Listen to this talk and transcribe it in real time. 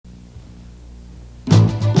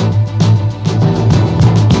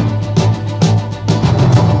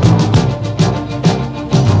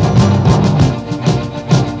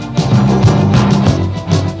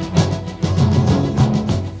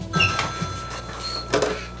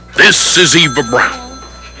This is Eva Brown.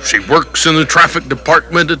 She works in the traffic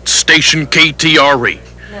department at station KTRE,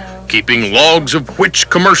 keeping logs of which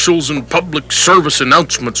commercials and public service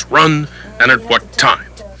announcements run and at what time.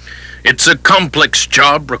 It's a complex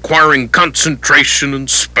job requiring concentration and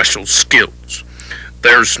special skills.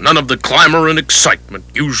 There's none of the clamor and excitement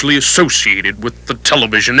usually associated with the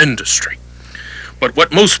television industry. But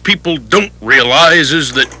what most people don't realize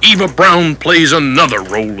is that Eva Brown plays another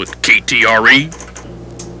role at KTRE.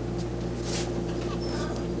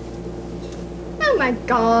 Oh my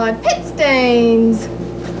God, pit stains.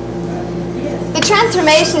 The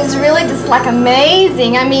transformation is really just like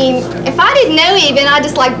amazing. I mean, if I didn't know Eva and I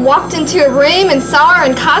just like walked into a room and saw her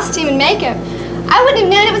in costume and makeup, I wouldn't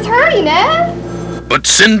have known it was her, you know? But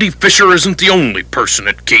Cindy Fisher isn't the only person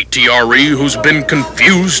at KTRE who's been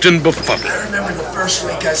confused and befuddled. I remember the first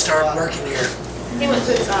week I started working here.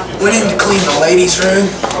 Went in to clean the ladies' room.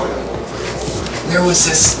 There was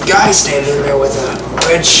this guy standing there with a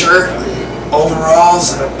red shirt,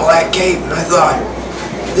 overalls, and a black cape, and I thought,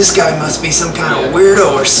 this guy must be some kind of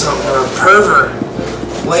weirdo or something, or a pervert.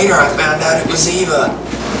 Later I found out it was Eva.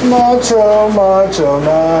 Macho, macho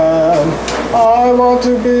man, I want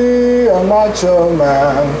to be a macho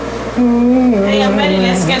man. Hey, I'm ready,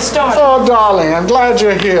 let's get started. Oh, darling, I'm glad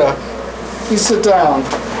you're here. You sit down.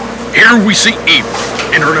 Here we see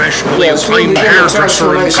Eva, internationally acclaimed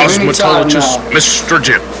hairdresser and cosmetologist, Mr.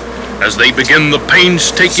 Jim, as they begin the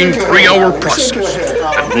painstaking 3-hour process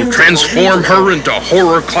that will transform her into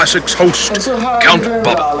horror classics host, Count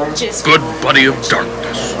Bubba, good buddy of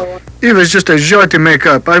darkness. Eva's just a joy to make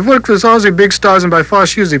up. I've worked with all the big stars, and by far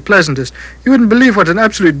she's the pleasantest. You wouldn't believe what an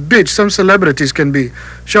absolute bitch some celebrities can be.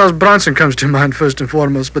 Charles Bronson comes to mind first and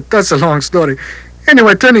foremost, but that's a long story.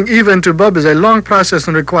 Anyway, turning Eva into Bub is a long process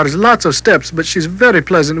and requires lots of steps, but she's very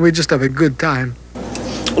pleasant. We just have a good time.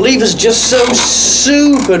 Well, Eva's just so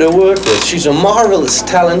super to work with. She's a marvelous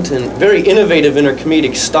talent and very innovative in her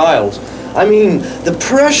comedic styles. I mean, the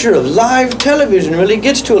pressure of live television really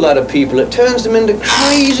gets to a lot of people. It turns them into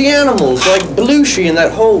crazy animals, like Belushi and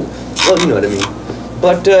that whole, well, you know what I mean.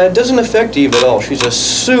 But it doesn't affect Eva at all. She's a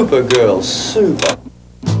super girl, super.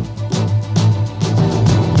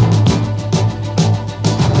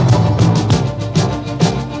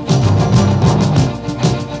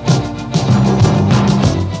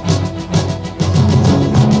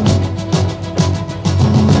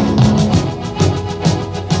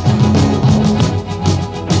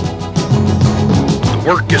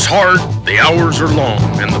 Work is hard, the hours are long,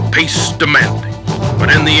 and the pace demanding. But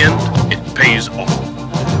in the end, it pays off.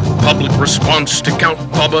 Public response to Count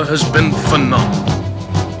Bubba has been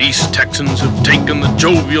phenomenal. East Texans have taken the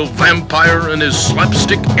jovial vampire and his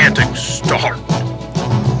slapstick antics to heart.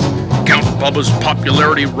 Count Bubba's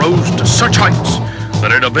popularity rose to such heights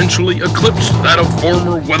that it eventually eclipsed that of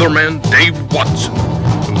former weatherman Dave Watson,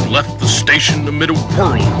 who left the station amid a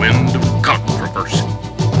whirlwind of controversy.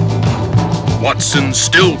 Watson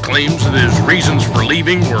still claims that his reasons for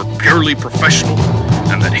leaving were purely professional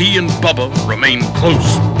and that he and Bubba remain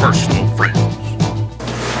close personal friends.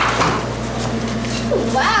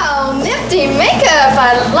 Wow, nifty makeup,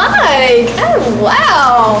 I like. Oh,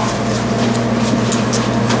 wow.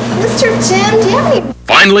 Mr. Jim, do you have any...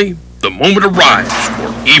 Finally, the moment arrives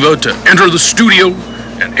for Eva to enter the studio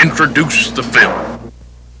and introduce the film.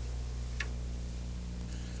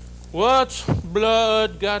 What's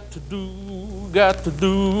blood got to do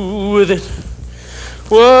with it?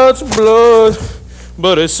 What's blood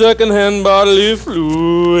but a second-hand bodily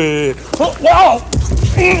fluid? Oh,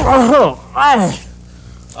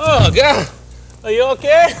 oh, God, are you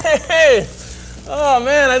okay? Hey, oh,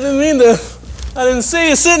 man, I didn't see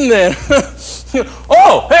you sitting there.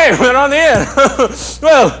 Oh, hey, we're on the air.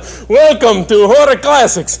 Well, welcome to Horror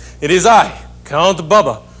Classics. It is I, Count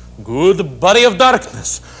Bubba, good buddy of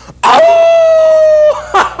darkness. Oh!